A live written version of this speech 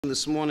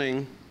This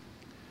morning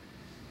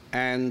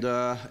and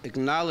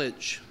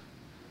acknowledge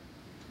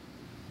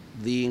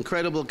the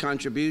incredible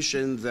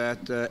contribution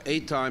that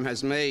A-Time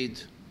has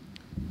made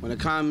when it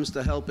comes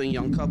to helping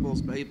young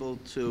couples be able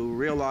to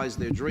realize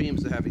their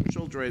dreams of having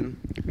children.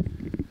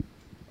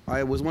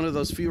 I was one of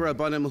those few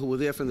Rabbanim who were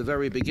there from the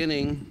very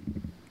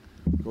beginning,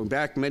 going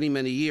back many,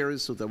 many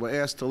years, so that were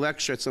asked to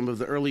lecture at some of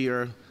the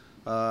earlier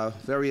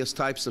various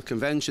types of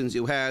conventions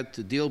you had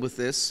to deal with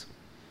this.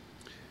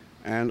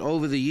 And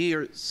over the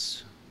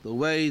years, the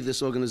way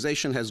this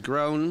organization has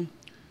grown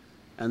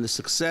and the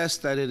success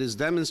that it has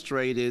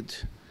demonstrated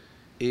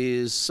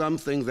is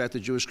something that the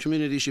Jewish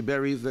community should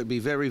be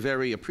very,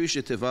 very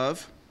appreciative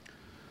of.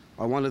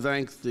 I want to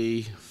thank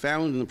the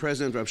founder and the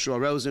president, Rabbi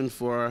Rosen,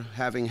 for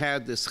having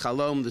had this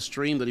chalom, this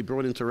dream that he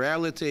brought into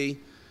reality.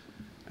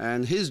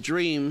 And his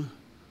dream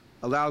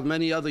allowed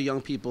many other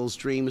young people's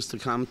dreams to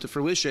come to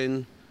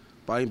fruition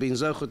by being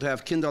zocheh to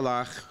have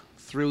kinderlach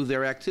through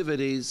their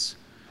activities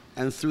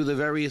and through the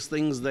various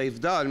things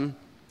they've done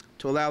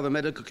to allow the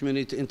medical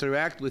community to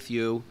interact with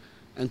you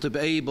and to be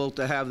able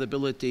to have the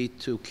ability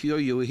to cure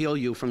you, heal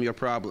you from your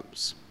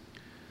problems.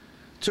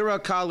 Torah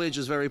College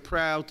is very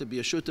proud to be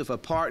a shutuf, a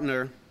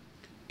partner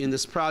in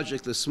this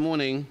project this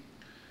morning.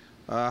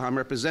 I'm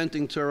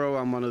representing Torah.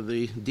 I'm one of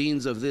the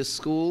deans of this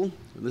school,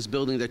 in this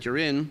building that you're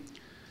in.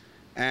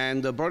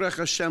 And Baruch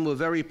Hashem, we're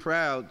very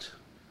proud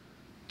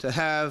to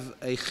have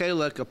a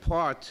chelek, a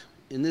part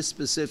in this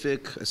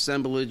specific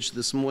assemblage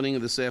this morning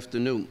and this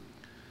afternoon.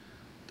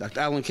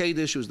 Dr. Alan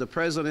Kadish, who's the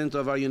president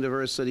of our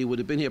university, would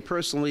have been here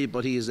personally,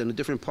 but he is in a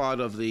different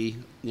part of the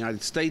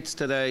United States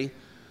today.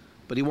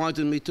 But he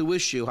wanted me to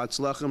wish you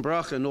Hatzlach and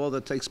Bracha and all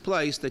that takes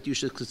place, that you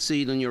should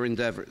succeed in your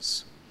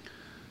endeavors.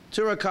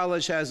 Torah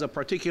College has a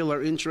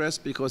particular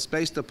interest because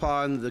based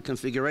upon the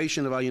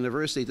configuration of our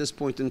university at this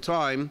point in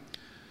time,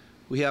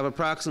 we have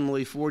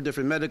approximately 4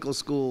 different medical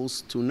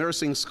schools, 2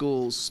 nursing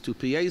schools, 2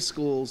 PA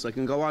schools. I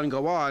can go on and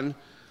go on.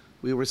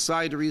 We were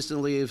cited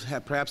recently as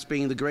perhaps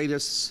being the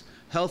greatest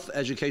health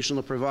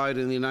educational provider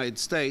in the United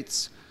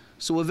States.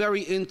 So we're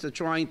very into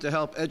trying to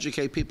help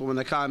educate people when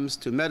it comes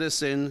to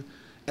medicine,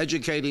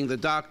 educating the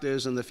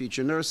doctors and the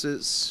future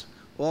nurses,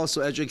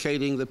 also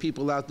educating the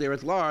people out there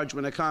at large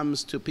when it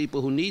comes to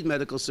people who need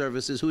medical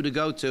services, who to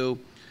go to,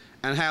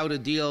 and how to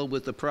deal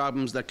with the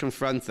problems that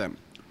confront them.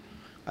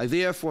 I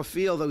therefore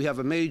feel that we have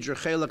a major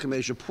chelek, a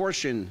major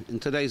portion in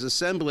today's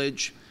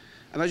assemblage,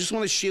 and I just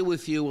want to share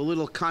with you a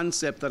little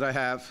concept that I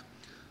have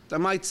that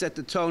might set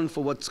the tone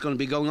for what's going to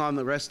be going on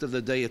the rest of the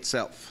day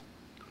itself.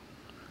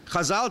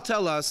 Chazal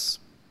tell us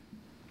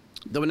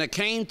that when it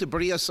came to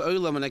Brias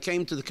Olam, when it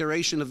came to the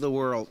creation of the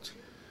world,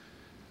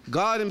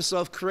 God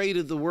himself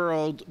created the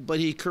world, but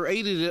he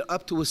created it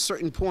up to a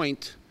certain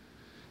point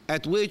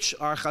at which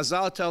our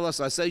Chazal tell us,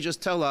 our sages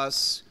tell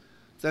us,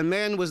 that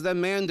man was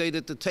then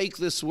mandated to take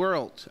this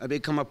world and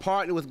become a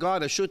partner with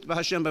God, a shut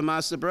b'Hashem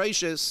b'maaseh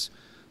bereishis,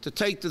 to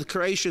take the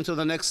creation to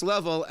the next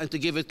level and to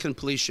give it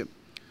completion.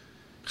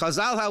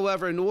 Chazal,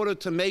 however, in order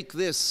to make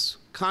this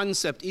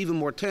concept even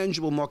more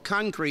tangible, more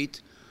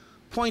concrete,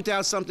 point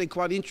out something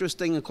quite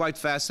interesting and quite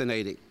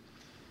fascinating.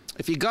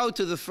 If you go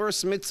to the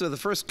first mitzvah, the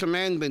first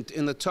commandment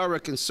in the Torah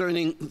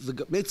concerning the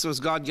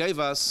mitzvahs God gave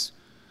us,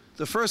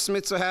 the first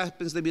mitzvah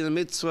happens to be the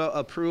mitzvah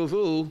of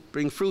pruvu,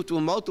 bring fruit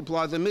will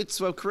multiply, the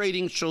mitzvah of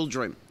creating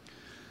children.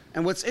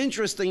 And what's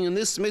interesting in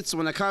this mitzvah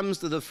when it comes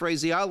to the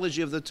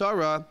phraseology of the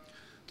Torah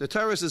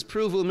says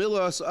pruvu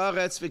milos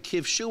aretz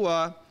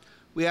v'kivshua,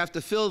 we have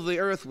to fill the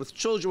earth with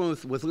children,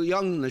 with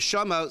young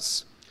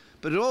neshamos,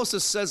 but it also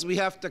says we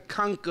have to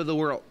conquer the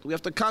world. We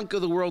have to conquer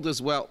the world as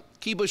well.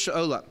 Kibush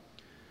Olam.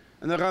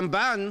 And the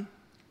Ramban,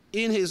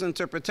 in his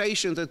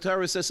interpretation, the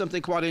Torah says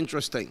something quite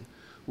interesting.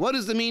 What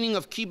is the meaning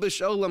of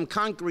Kibush Olam,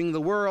 conquering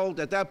the world?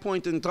 At that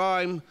point in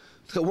time,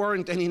 there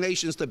weren't any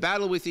nations to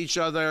battle with each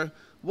other.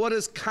 What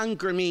does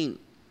conquer mean?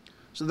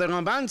 So the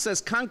Ramban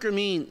says conquer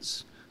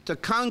means to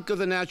conquer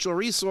the natural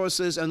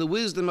resources and the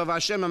wisdom of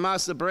Hashem and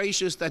Maaseh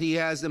Bereishis that he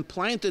has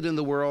implanted in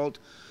the world,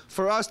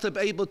 for us to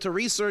be able to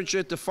research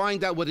it, to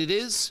find out what it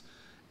is,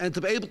 and to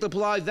be able to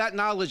apply that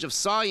knowledge of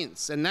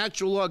science and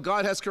natural law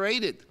God has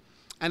created,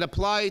 and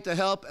apply it to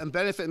help and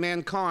benefit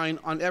mankind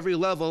on every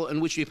level in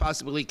which we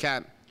possibly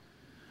can.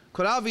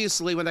 Quite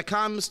obviously, when it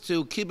comes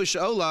to Kibush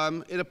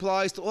Olam, it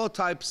applies to all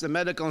types of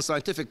medical and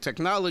scientific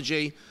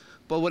technology.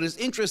 But what is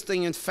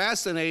interesting and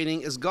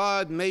fascinating is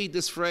God made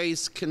this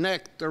phrase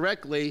connect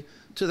directly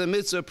to the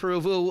mitzvah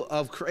pruvu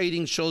of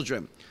creating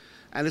children.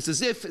 And it's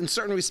as if, in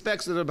certain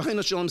respects, the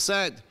Rabbi Shalom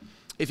said,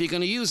 if you're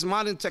going to use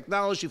modern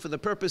technology for the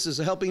purposes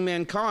of helping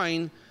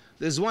mankind,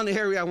 there's one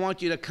area I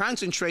want you to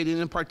concentrate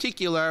in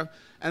particular,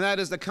 and that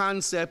is the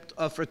concept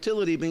of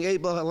fertility, being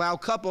able to allow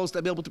couples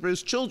to be able to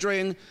produce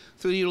children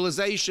through the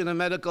utilization of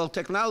medical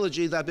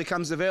technology that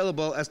becomes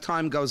available as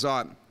time goes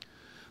on.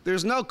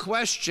 There's no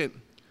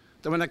question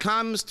that when it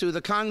comes to the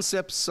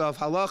concepts of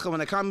halacha, when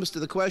it comes to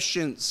the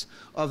questions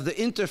of the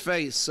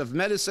interface of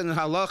medicine and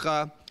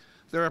halacha,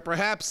 there are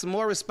perhaps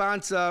more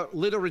responsa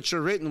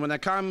literature written when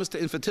it comes to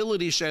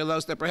infertility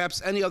shelos than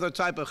perhaps any other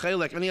type of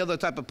chelek, any other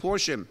type of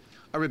portion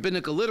of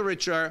rabbinical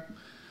literature.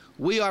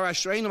 We are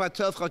Ashreinu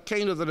Matov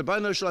Chakenu, the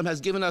Rabbi Shalom has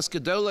given us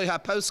Gedolei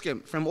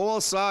HaPoskim from all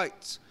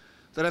sides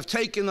that have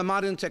taken the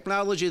modern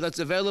technology that's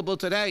available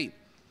today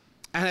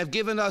and have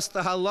given us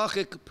the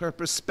halachic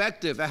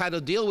perspective of how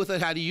to deal with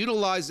it, how to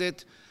utilize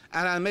it,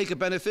 and how to make it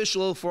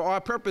beneficial for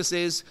our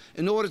purposes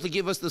in order to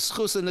give us the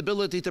schus and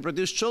ability to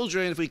produce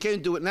children. If we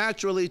can't do it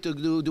naturally, to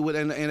do it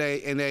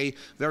in a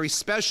very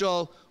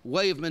special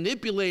way of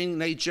manipulating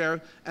nature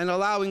and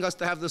allowing us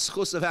to have the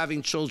schus of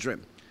having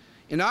children.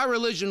 In our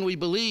religion, we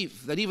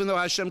believe that even though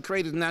Hashem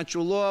created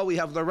natural law, we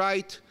have the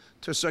right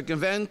to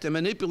circumvent and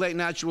manipulate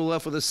natural law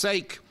for the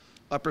sake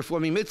of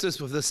performing mitzvahs,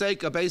 for the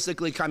sake of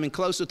basically coming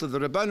closer to the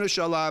Rabbanu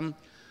Shalom.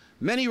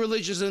 Many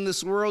religions in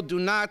this world do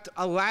not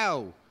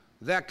allow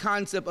that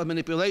concept of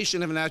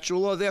manipulation of natural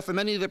law. Therefore,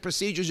 many of the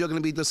procedures you're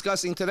going to be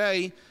discussing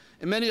today,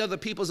 and many other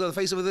peoples on the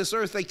face of this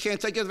earth, they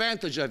can't take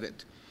advantage of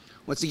it.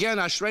 Once again,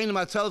 Ashreinu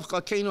Matov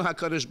Chakenu,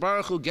 HaKadosh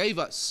Baruch Hu gave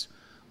us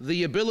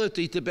the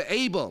ability to be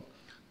able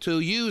to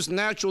use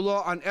natural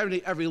law on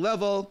every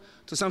level,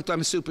 to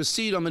sometimes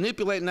supersede or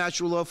manipulate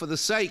natural law for the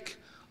sake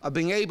of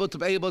being able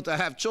to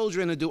have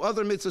children and do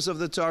other mitzvahs of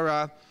the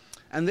Torah.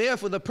 And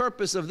therefore, the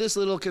purpose of this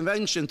little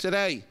convention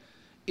today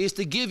is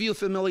to give you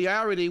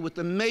familiarity with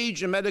the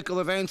major medical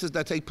advances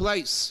that take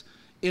place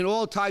in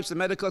all types of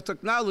medical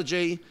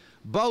technology,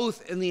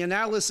 both in the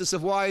analysis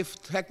of why,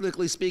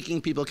 technically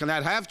speaking, people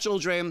cannot have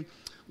children,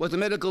 what the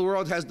medical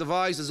world has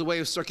devised as a way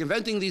of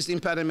circumventing these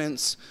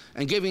impediments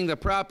and giving the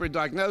proper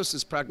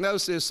diagnosis,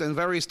 prognosis, and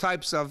various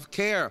types of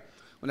care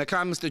when it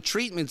comes to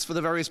treatments for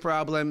the various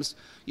problems.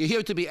 You're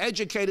here to be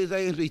educated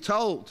and to be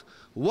told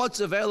what's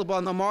available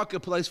on the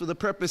marketplace for the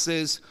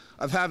purposes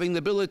of having the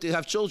ability to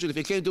have children. If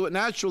you can't do it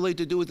naturally,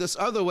 to do it this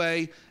other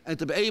way, and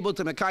to be able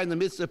to make the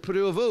mitzvah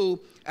pruvu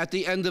at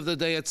the end of the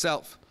day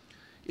itself.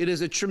 It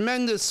is a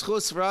tremendous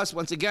chus for us,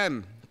 once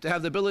again, to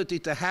have the ability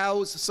to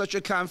house such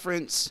a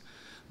conference.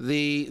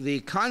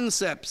 The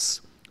concepts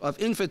of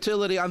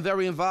infertility I'm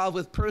very involved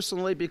with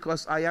personally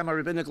because I am a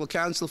rabbinical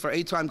counsel for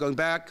a time going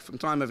back from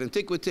time of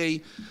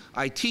antiquity.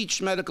 I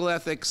teach medical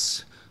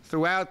ethics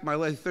throughout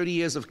my 30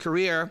 years of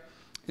career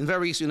in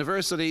various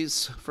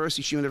universities,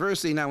 first Yeshiva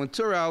University, now in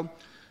Turo,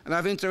 and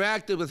I've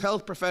interacted with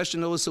health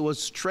professionals who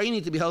was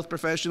training to be health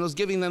professionals,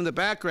 giving them the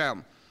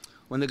background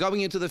when they're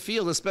going into the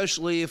field,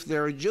 especially if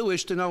they're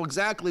Jewish, to know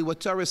exactly what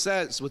Torah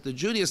says, what the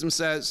Judaism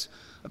says,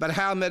 about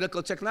how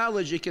medical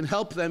technology can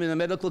help them in a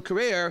medical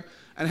career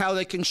and how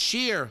they can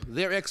share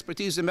their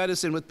expertise in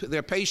medicine with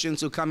their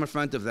patients who come in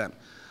front of them.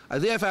 I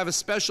therefore have a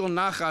special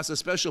nachas, a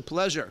special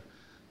pleasure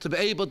to be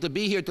able to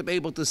be here, to be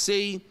able to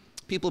see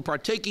people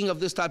partaking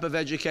of this type of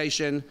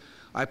education.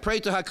 I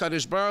pray to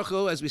HaKadosh Baruch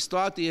Hu as we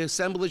start the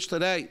assemblage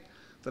today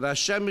that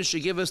Hashem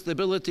should give us the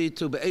ability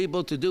to be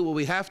able to do what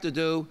we have to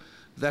do,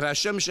 that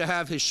Hashem should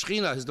have His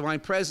Shekhinah, His divine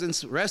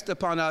presence, rest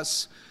upon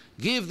us.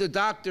 Give the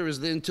doctors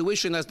the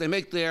intuition as they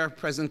make their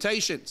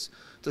presentations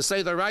to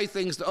say the right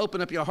things, to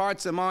open up your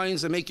hearts and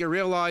minds and make you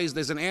realize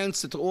there's an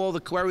answer to all the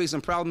queries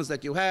and problems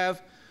that you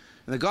have.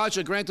 And that God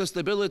should grant us the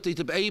ability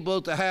to be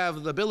able to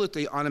have the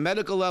ability on a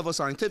medical level,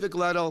 scientific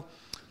level,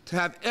 to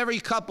have every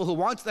couple who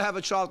wants to have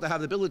a child to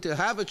have the ability to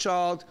have a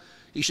child.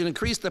 He should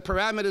increase the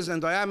parameters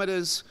and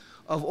diameters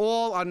of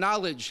all our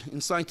knowledge in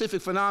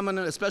scientific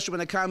phenomena, especially when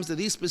it comes to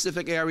these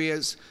specific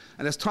areas.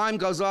 And as time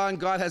goes on,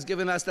 God has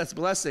given us that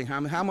blessing.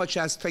 How much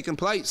has taken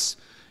place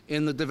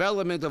in the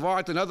development of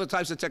art and other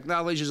types of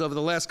technologies over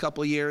the last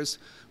couple of years.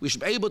 We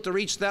should be able to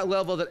reach that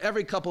level that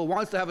every couple who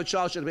wants to have a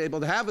child should be able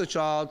to have a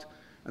child,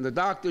 and the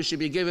doctor should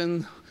be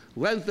given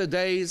length of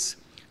days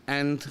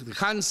and the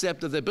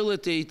concept of the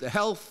ability, the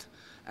health,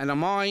 and a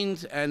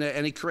mind and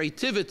a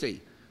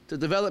creativity to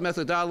develop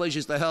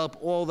methodologies to help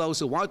all those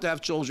who want to have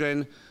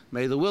children.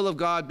 May the will of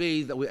God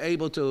be that we're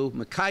able to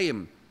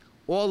mekayim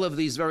all of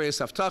these various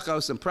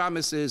haftachos and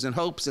promises and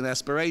hopes and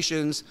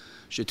aspirations.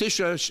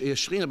 Shetisha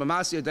Shechina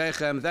b'masiyah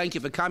deichem. Thank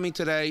you for coming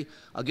today.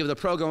 I'll give the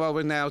program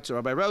over now to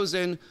Rabbi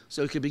Rosen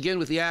so we can begin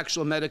with the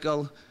actual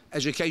medical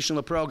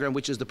educational program,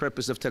 which is the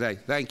purpose of today.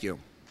 Thank you.